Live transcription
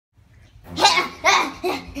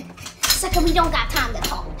second, we don't got time to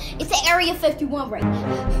talk. It's the Area 51 raid.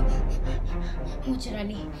 What should I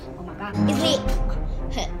need? Oh my god, it's lit.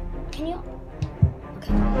 Can you?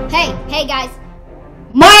 Okay. Hey guys.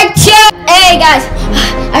 March up! Hey guys,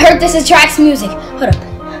 I heard this attracts music. Hold up,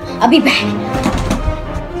 I'll be back.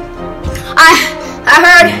 I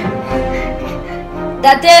heard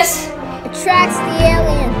that this attracts the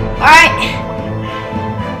alien. All right,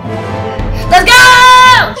 let's go!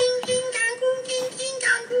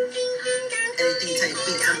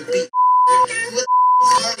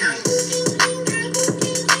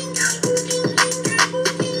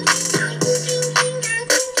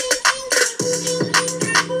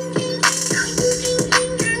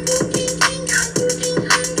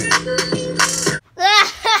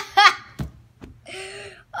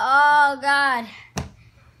 Oh God.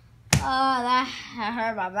 Oh, that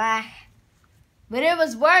hurt my back. But it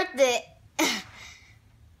was worth it.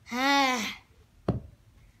 Alright,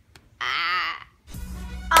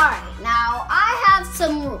 now I have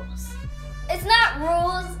some rules. It's not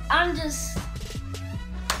rules, I'm just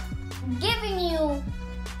giving you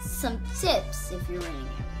some tips if you're in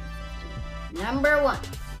here. Number 1.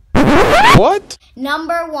 What?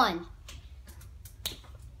 Number 1.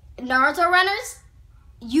 Naruto runners,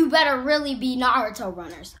 you better really be Naruto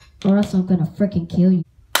runners, or else I'm gonna freaking kill you.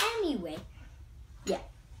 Anyway, yeah.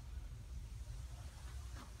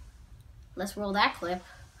 Let's roll that clip.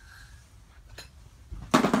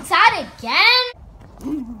 Inside again?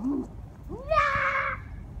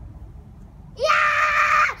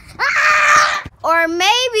 Or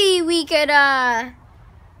maybe we could,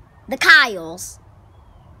 the Kyles.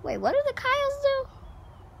 Wait, what do the Kyles do?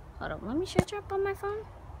 Hold on, let me search up on my phone.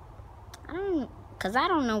 Cause I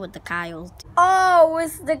don't know what the Kyles do. Oh,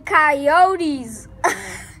 it's the Coyotes.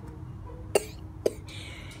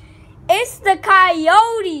 It's the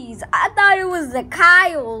Coyotes. I thought it was the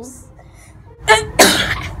Kyles.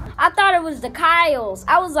 I thought it was the Kyles.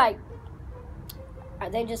 I was like,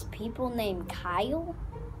 are they just people named Kyle?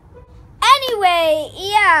 Anyway,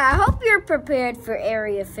 yeah, I hope you're prepared for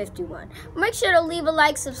Area 51. Make sure to leave a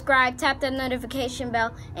like, subscribe, tap that notification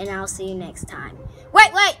bell, and I'll see you next time.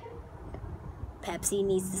 Wait! Pepsi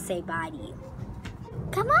needs to say bye to you.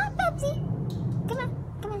 Come on, Pepsi.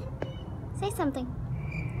 Come on. Say something.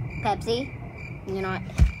 Pepsi, you know what?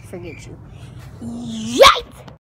 Forget you. Yikes!